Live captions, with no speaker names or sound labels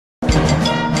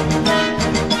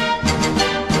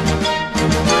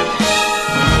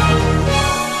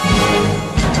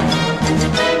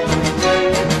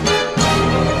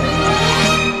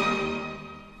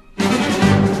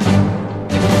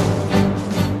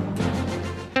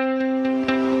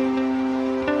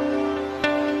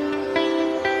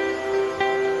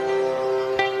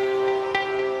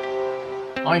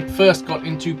I first got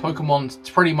into Pokemon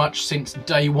pretty much since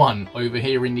day one over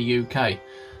here in the UK.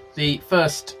 The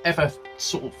first ever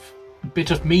sort of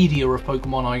bit of media of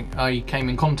Pokemon I came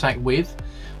in contact with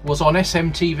was on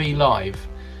SMTV Live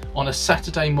on a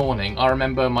Saturday morning. I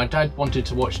remember my dad wanted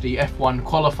to watch the F1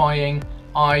 qualifying.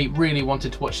 I really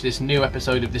wanted to watch this new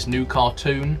episode of this new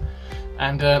cartoon.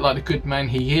 And like the good man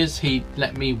he is, he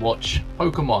let me watch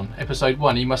Pokemon episode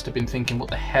 1. He must have been thinking, what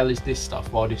the hell is this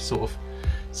stuff? While this sort of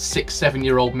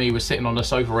 6-7-year-old me was sitting on the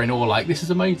sofa in awe like, this is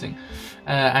amazing.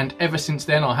 And ever since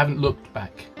then I haven't looked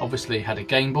back. Obviously had a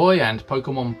Game Boy and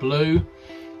Pokemon Blue,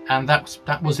 and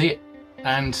that was it.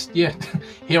 And yeah,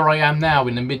 here I am now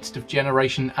in the midst of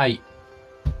Generation 8.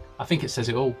 I think it says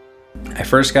it all. I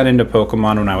first got into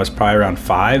Pokemon when I was probably around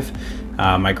 5.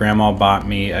 My grandma bought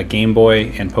me a Game Boy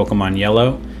and Pokemon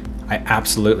Yellow. I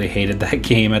absolutely hated that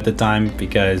game at the time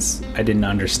because I didn't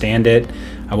understand it.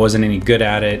 I wasn't any good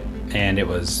at it, and it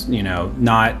was, you know,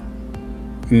 not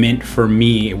meant for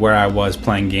me where I was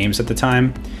playing games at the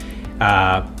time.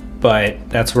 But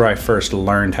that's where I first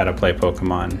learned how to play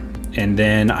Pokemon. And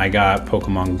then I got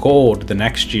Pokemon Gold the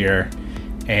next year,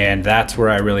 and that's where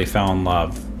I really fell in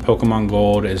love. Pokemon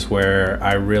Gold is where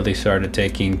I really started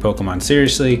taking Pokemon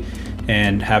seriously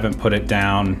and haven't put it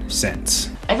down since.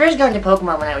 I first got into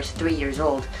Pokemon when I was 3 years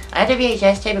old. I had a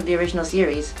VHS tape of the original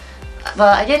series,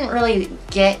 but I didn't really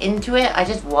get into it, I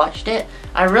just watched it.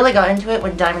 I really got into it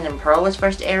when Diamond and Pearl was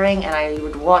first airing, and I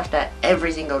would watch that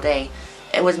every single day.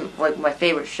 It was like my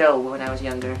favorite show when I was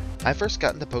younger. I first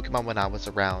got into Pokemon when I was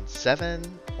around 7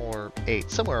 or 8,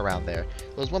 somewhere around there.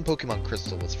 It was when Pokemon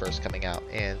Crystal was first coming out,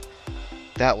 and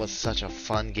that was such a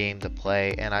fun game to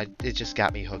play, and it just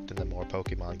got me hooked into more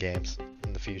Pokemon games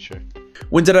in the future.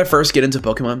 When did I first get into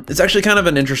Pokemon? It's actually kind of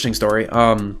an interesting story. It's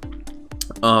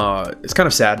kind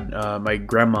of sad. My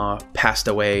grandma passed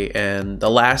away, and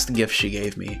the last gift she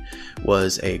gave me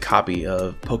was a copy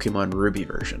of Pokemon Ruby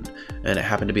version, and it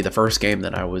happened to be the first game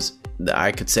that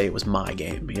I could say it was my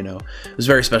game. You know, it was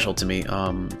very special to me.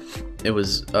 It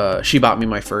was she bought me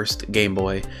my first Game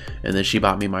Boy, and then she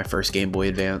bought me my first Game Boy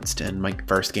Advanced and my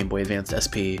first Game Boy Advanced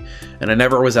SP, and I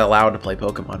never was allowed to play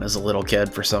Pokemon as a little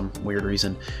kid for some weird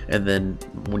reason. And then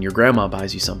when your grandma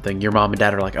buys you something, your mom and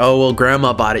dad are like, oh well,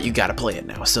 grandma bought it, you gotta play it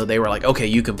now. So they were like, okay,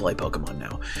 you can play Pokemon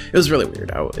now. It was really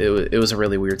weird. It was a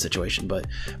really weird situation, but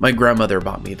my grandmother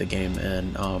bought me the game,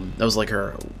 and that was like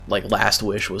her last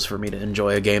wish was for me to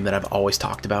enjoy a game that I've always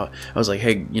talked about. I was like,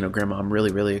 hey, you know, grandma, I'm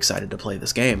really excited to play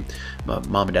this game, but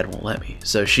mom and dad won't let me.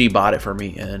 So she bought it for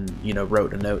me, and you know,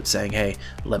 wrote a note saying, hey,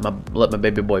 let my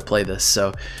baby boy play this.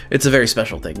 So it's a very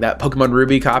special thing. That Pokemon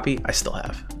Ruby copy I still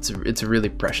have. It's really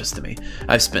precious to me.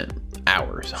 I've spent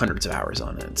hours, hundreds of hours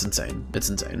on it. It's insane. It's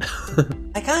insane.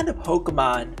 I got into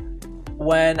Pokemon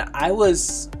when I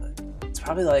was, it's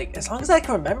probably like, as long as I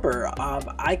can remember.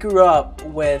 I grew up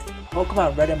with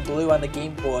Pokemon Red and Blue on the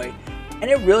Game Boy, and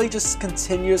it really just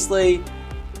continuously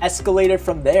escalated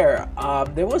from there.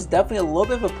 There was definitely a little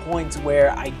bit of a point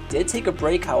where I did take a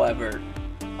break, however.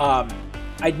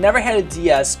 I'd never had a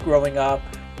DS growing up.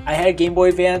 I had a Game Boy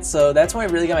Advance, so that's when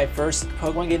I really got my first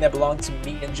Pokemon game that belonged to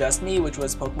me and just me, which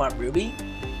was Pokemon Ruby.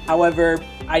 However,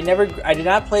 I did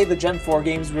not play the Gen 4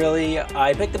 games really.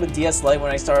 I picked up a DS Lite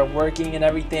when I started working and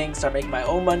everything, started making my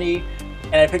own money,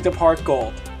 and I picked up Heart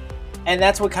Gold. And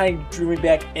that's what kind of drew me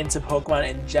back into Pokemon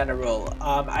in general.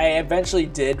 I eventually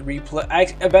did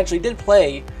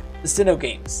play the Sinnoh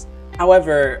games.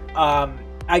 However,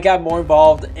 I got more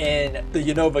involved in the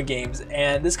Unova games,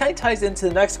 and this kind of ties into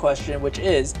the next question, which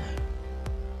is,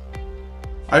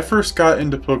 I first got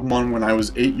into Pokemon when I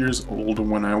was 8 years old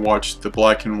when I watched the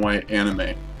black and white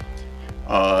anime.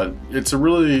 It's a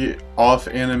really off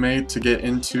anime to get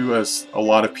into, as a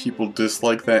lot of people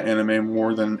dislike that anime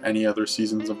more than any other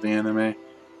seasons of the anime.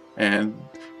 And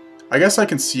I guess I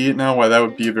can see it now why that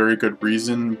would be a very good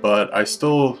reason, but I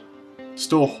still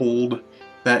hold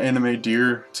that anime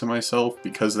dear to myself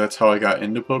because that's how I got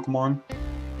into Pokemon.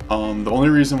 The only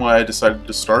reason why I decided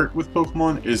to start with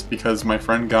Pokemon is because my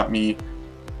friend got me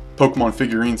Pokemon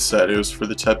figurine set. It was for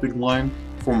the Tepig line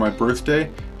for my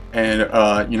birthday, and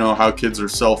you know how kids are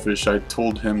selfish. I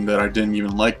told him that I didn't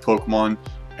even like Pokemon,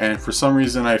 and for some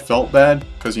reason I felt bad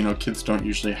because, you know, kids don't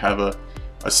usually have a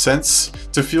sense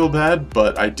to feel bad,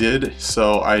 but I did,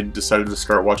 so I decided to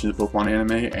start watching the Pokemon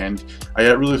anime, and I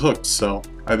got really hooked, so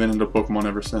I've been into Pokemon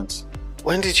ever since.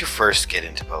 When did you first get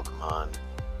into Pokemon?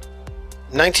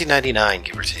 1999,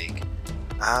 give or take.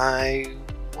 I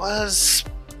was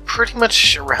pretty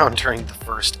much around during the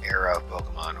first era of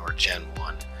Pokemon, or Gen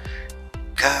 1.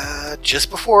 Just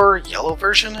before Yellow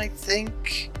version, I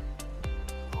think?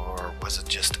 Or was it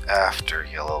just after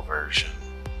Yellow version?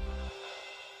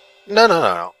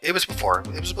 No. It was before.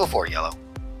 It was before Yellow.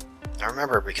 I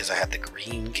remember because I had the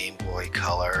green Game Boy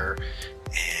Color,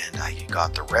 and I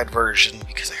got the red version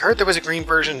because I heard there was a green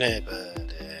version,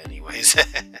 but anyways.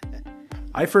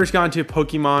 I first got into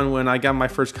Pokemon when I got my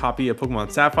first copy of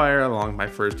Pokemon Sapphire along with my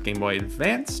first Game Boy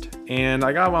Advanced, and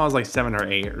I got it when I was like 7 or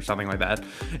 8 or something like that.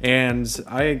 And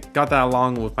I got that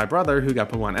along with my brother who got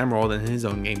Pokemon Emerald and his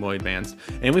own Game Boy Advance.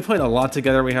 And we played a lot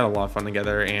together, we had a lot of fun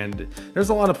together, and there's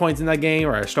a lot of points in that game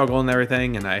where I struggled and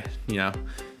everything, and I, you know,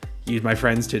 used my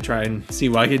friends to try and see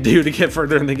what I could do to get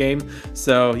further in the game.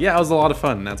 So yeah, it was a lot of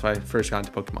fun. That's why I first got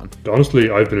into Pokemon. Honestly,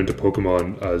 I've been into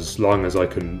Pokemon as long as I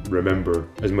can remember.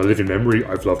 As my living memory,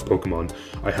 I've loved Pokemon.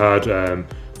 I had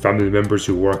family members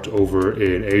who worked over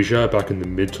in Asia back in the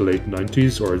mid to late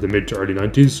 90s, or the mid to early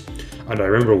 90s. And I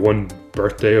remember one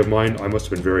birthday of mine, I must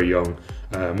have been very young,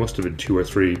 must have been 2 or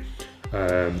 3.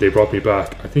 They brought me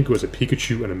back, I think it was a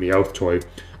Pikachu and a Meowth toy,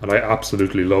 and I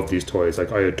absolutely loved these toys.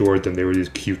 Like, I adored them. They were these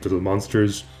cute little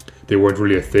monsters. They weren't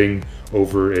really a thing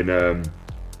over in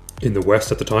the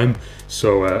West at the time,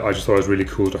 so I just thought it was really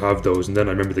cool to have those. And then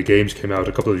I remember the games came out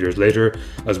a couple of years later,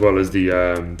 as well as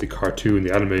the cartoon,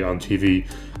 the anime on TV,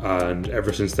 and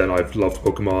ever since then I've loved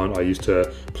Pokemon. I used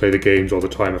to play the games all the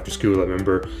time after school. I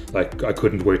remember, like, I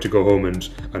couldn't wait to go home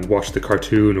and watch the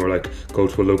cartoon, or like go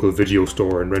to a local video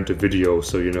store and rent a video.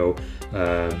 So, you know,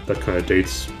 that kind of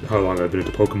dates how long I've been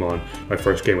into Pokemon. My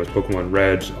first game was Pokemon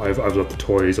Red. I've loved the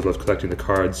toys, I've loved collecting the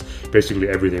cards, basically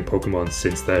everything Pokemon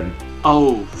since then.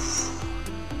 Oh,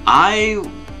 I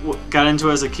got into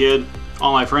it as a kid.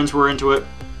 All my friends were into it,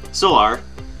 still are,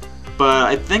 but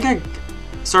I think I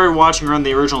started watching around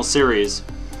the original series.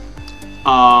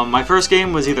 My first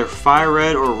game was either Fire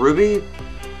Red or Ruby.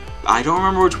 I don't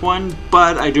remember which one,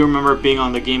 but I do remember it being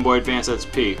on the Game Boy Advance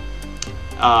SP.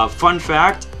 Fun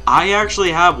fact, I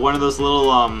actually have one of those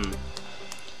little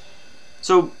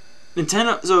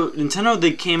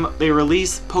Nintendo they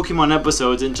released Pokemon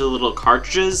episodes into little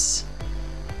cartridges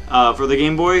for the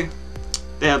Game Boy.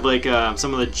 They had like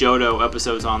some of the Johto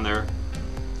episodes on there.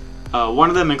 One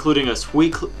of them including a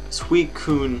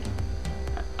Suicune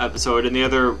episode, and the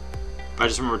other, I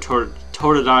just remember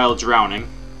Totodile drowning.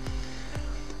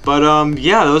 But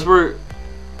yeah, those were,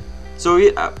 so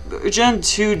yeah, Gen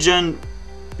 2, Gen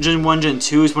 1, Gen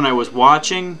 2 is when I was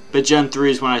watching, but Gen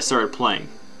 3 is when I started playing.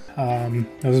 I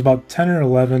was about 10 or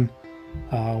 11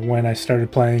 when I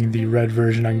started playing the red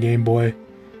version on Game Boy.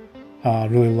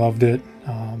 Really loved it,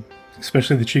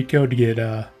 especially the cheat code to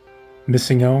get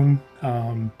Missing Home,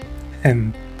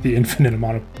 and the infinite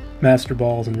amount of Master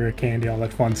Balls and Rare Candy, all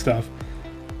that fun stuff.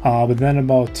 But then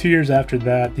about 2 years after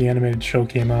that, the animated show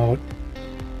came out.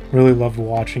 Really loved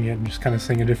watching it and just kind of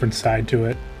seeing a different side to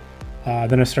it.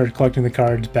 Then I started collecting the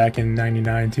cards back in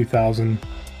 99, 2000.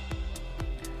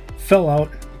 Fell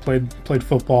out, played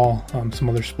football, some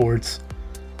other sports.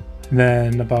 And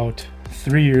then about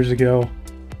 3 years ago,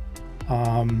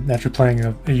 after playing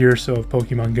a year or so of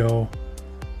Pokemon Go,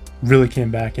 really came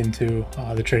back into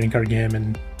the trading card game,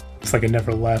 and it's like I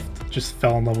never left. Just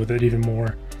fell in love with it even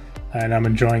more, and I'm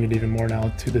enjoying it even more now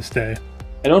to this day.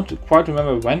 I don't quite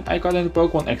remember when I got into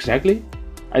Pokemon exactly.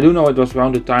 I do know it was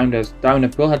around the time that Diamond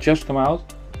and Pearl had just come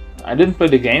out. I didn't play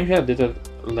the games yet, I did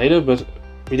that later, but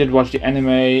we did watch the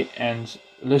anime and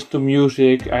listen to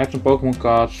music. I had some Pokemon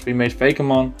cards, we made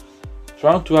Fakemon. So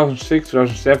around 2006,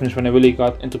 2007 is when I really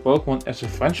got into Pokemon as a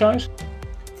franchise.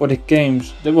 For the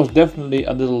games, that was definitely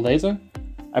a little later.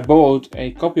 I borrowed a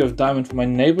copy of Diamond from my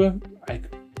neighbor. I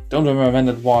don't remember when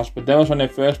that was, but that was when I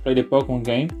first played a Pokemon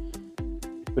game.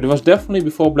 But it was definitely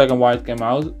before Black and White came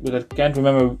out, but I can't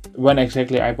remember when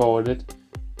exactly I borrowed it.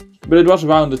 But it was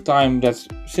around the time that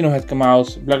Sinnoh had come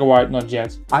out, Black and White not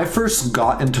yet. I first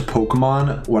got into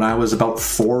Pokemon when I was about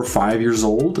 4 or 5 years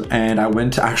old, and I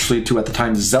went actually to, at the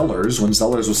time, Zellers, when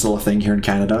Zellers was still a thing here in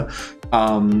Canada.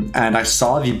 And I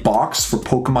saw the box for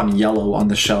Pokemon Yellow on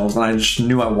the shelves, and I just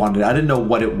knew I wanted it. I didn't know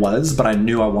what it was, but I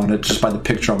knew I wanted it just by the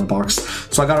picture on the box.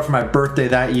 So I got it for my birthday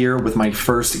that year with my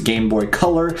first Game Boy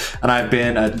Color, and I've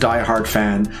been a die-hard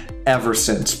fan ever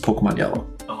since Pokemon Yellow.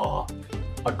 Oh,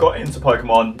 I got into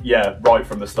Pokemon, yeah, right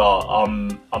from the start.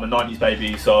 I'm a 90s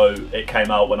baby, so it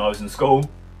came out when I was in school.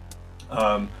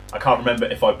 I can't remember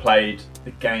if I played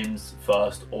the games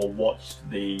first or watched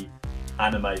the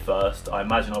anime first. I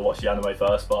imagine I watched the anime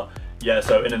first, but yeah,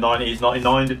 so in the 90s,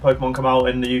 99 did Pokemon come out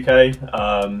in the UK.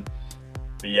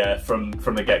 But yeah, from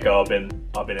the get-go, I've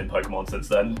been in Pokemon since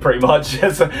then, pretty much.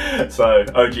 So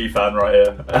OG fan right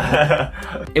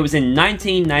here. It was in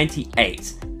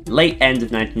 1998, late end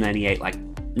of 1998, like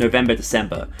November,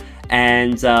 December,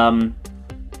 and the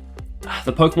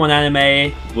Pokemon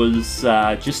anime was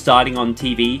just starting on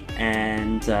TV,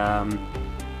 and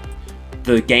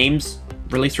the games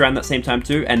released around that same time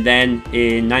too, and then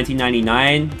in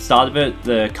 1999, start of it,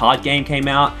 the card game came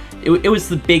out. It was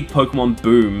the big Pokemon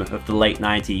boom of the late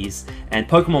 90s, and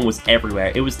Pokemon was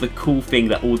everywhere. It was the cool thing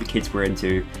that all the kids were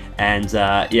into, and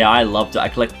yeah, I loved it. I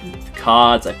collected the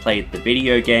cards, I played the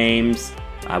video games,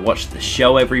 I watched the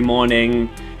show every morning.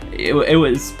 It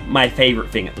was my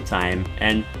favorite thing at the time,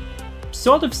 and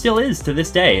sort of still is to this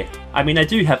day. I mean, I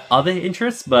do have other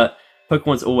interests, but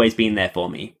Pokemon's always been there for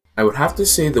me. I would have to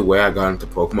say the way I got into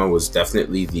Pokemon was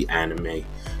definitely the anime.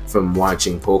 From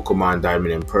watching Pokemon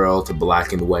Diamond and Pearl to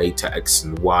Black and White to X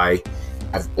and Y,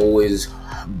 I've always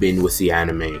been with the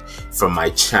anime. From my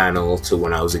channel to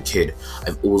when I was a kid,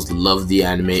 I've always loved the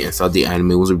anime and thought the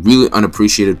anime was a really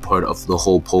unappreciated part of the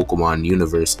whole Pokemon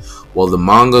universe. While the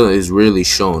manga is rarely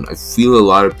shown, I feel a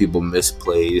lot of people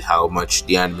misplay how much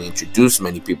the anime introduced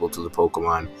many people to the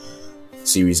Pokemon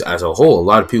series as a whole. A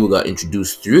lot of people got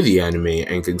introduced through the anime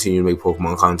and continue to make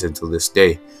Pokemon content to this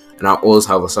day. And I always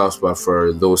have a soft spot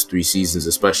for those 3 seasons,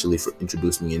 especially for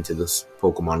introducing me into this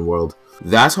Pokemon world.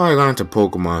 That's how I got into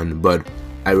Pokemon, but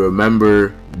I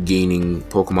remember gaining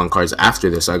Pokemon cards after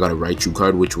this. I got a Raichu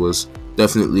card, which was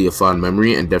definitely a fond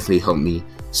memory and definitely helped me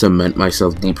cement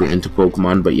myself deeper into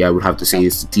Pokemon. But yeah, I would have to say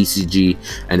it's the TCG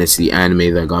and it's the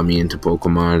anime that got me into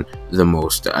Pokemon the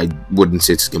most. I wouldn't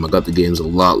say it's the game. I got the games a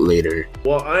lot later.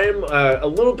 Well, I'm a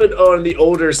little bit on the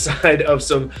older side of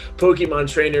some Pokemon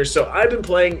trainers, so I've been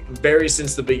playing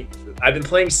since the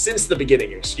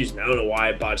beginning. Excuse me, I don't know why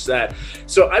I botched that.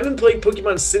 So I've been playing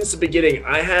Pokemon since the beginning.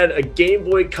 I had a Game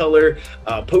Boy Color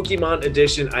Pokemon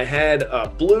edition. I had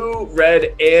blue,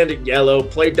 red, and yellow.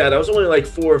 Played that. I was only like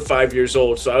 4 or 5 years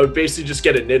old, so I would basically just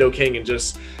get a Nidoking and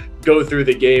just go through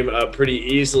the game pretty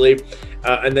easily.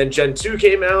 And then Gen 2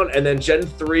 came out, and then Gen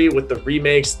 3 with the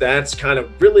remakes. That's kind of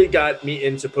really got me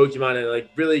into Pokemon and like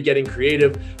really getting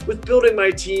creative with building my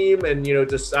team and, you know,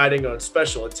 deciding on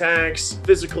special attacks,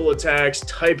 physical attacks,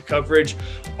 type coverage,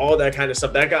 all that kind of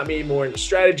stuff. That got me more into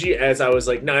strategy as I was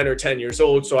like 9 or 10 years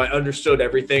old, so I understood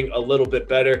everything a little bit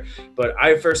better. But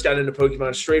I first got into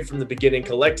Pokemon straight from the beginning,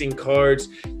 collecting cards,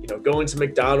 you know, going to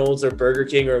McDonald's or Burger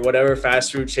King or whatever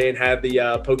fast food chain had the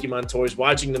Pokemon toys,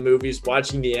 watching the movies,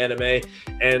 watching the anime,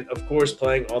 and of course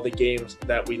playing all the games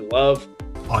that we love.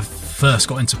 I first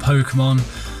got into Pokemon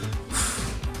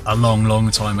a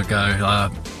long time ago.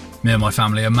 Me and my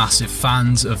family are massive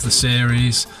fans of the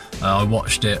series. I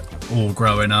watched it all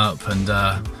growing up,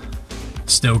 and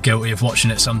still guilty of watching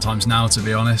it sometimes now, to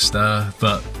be honest,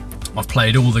 but I've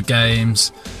played all the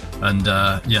games, and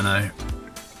you know,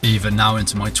 even now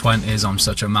into my 20s I'm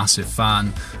such a massive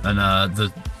fan. And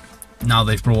now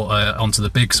they've brought onto the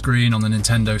big screen on the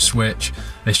Nintendo Switch,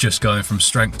 it's just going from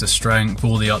strength to strength.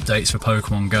 All the updates for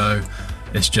Pokemon Go,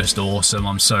 it's just awesome.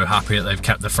 I'm so happy that they've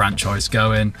kept the franchise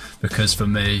going, because for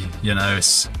me, you know,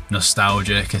 it's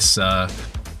nostalgic. It's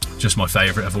just my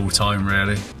favourite of all time,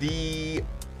 really. The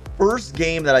first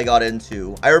game that I got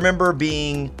into, I remember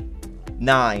being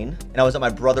 9, and I was at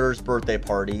my brother's birthday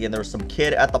party, and there was some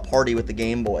kid at the party with the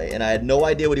Game Boy, and I had no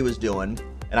idea what he was doing,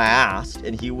 and I asked,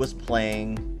 and he was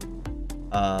playing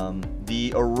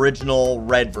the original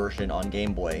red version on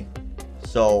Game Boy.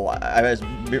 So I was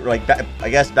like, I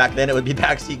guess back then it would be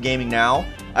backseat gaming now.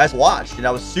 I just watched, and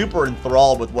I was super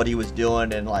enthralled with what he was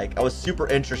doing, and like I was super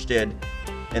interested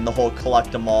in the whole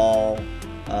collect them all,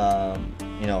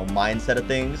 you know, mindset of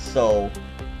things. So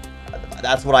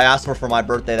that's what I asked for my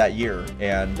birthday that year,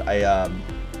 and I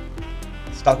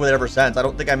stuck with it ever since. I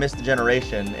don't think I missed a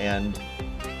generation, and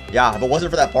yeah, if it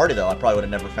wasn't for that party though, I probably would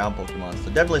have never found Pokemon. So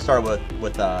definitely started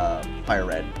with Fire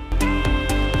Red.